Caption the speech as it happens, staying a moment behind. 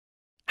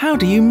How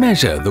do you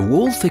measure the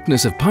wall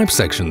thickness of pipe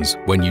sections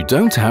when you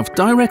don't have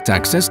direct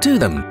access to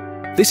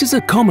them? This is a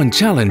common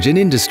challenge in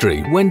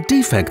industry when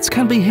defects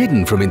can be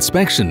hidden from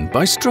inspection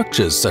by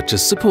structures such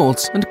as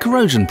supports and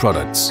corrosion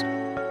products.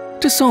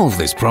 To solve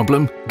this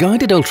problem,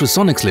 Guided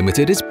Ultrasonics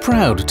Ltd is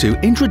proud to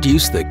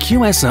introduce the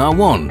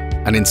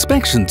QSR1, an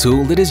inspection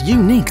tool that is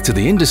unique to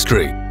the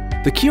industry.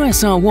 The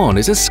QSR1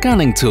 is a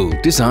scanning tool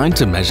designed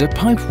to measure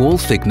pipe wall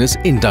thickness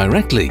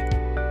indirectly.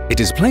 It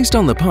is placed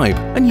on the pipe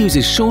and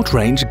uses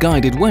short-range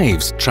guided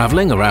waves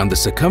travelling around the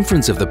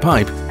circumference of the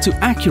pipe to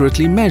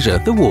accurately measure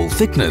the wall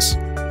thickness.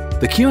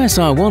 The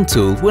QSR1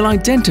 tool will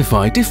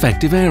identify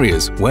defective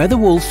areas where the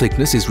wall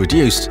thickness is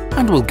reduced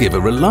and will give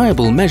a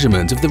reliable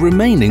measurement of the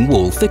remaining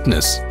wall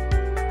thickness.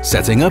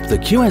 Setting up the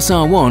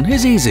QSR1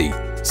 is easy.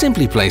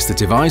 Simply place the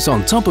device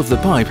on top of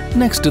the pipe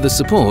next to the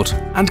support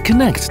and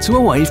connect to a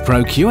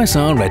WavePro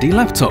QSR Ready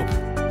laptop.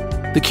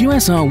 The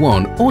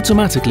QSR1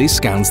 automatically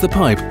scans the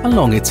pipe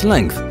along its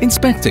length,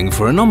 inspecting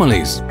for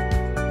anomalies.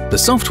 The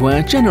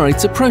software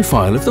generates a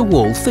profile of the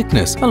wall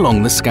thickness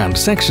along the scanned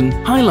section,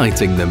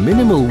 highlighting the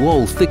minimal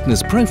wall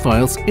thickness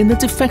profiles in the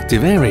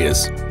defective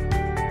areas.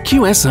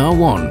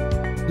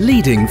 QSR1,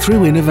 leading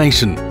through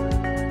innovation.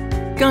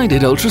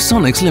 Guided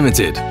Ultrasonics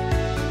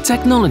Ltd.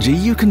 Technology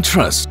you can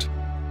trust.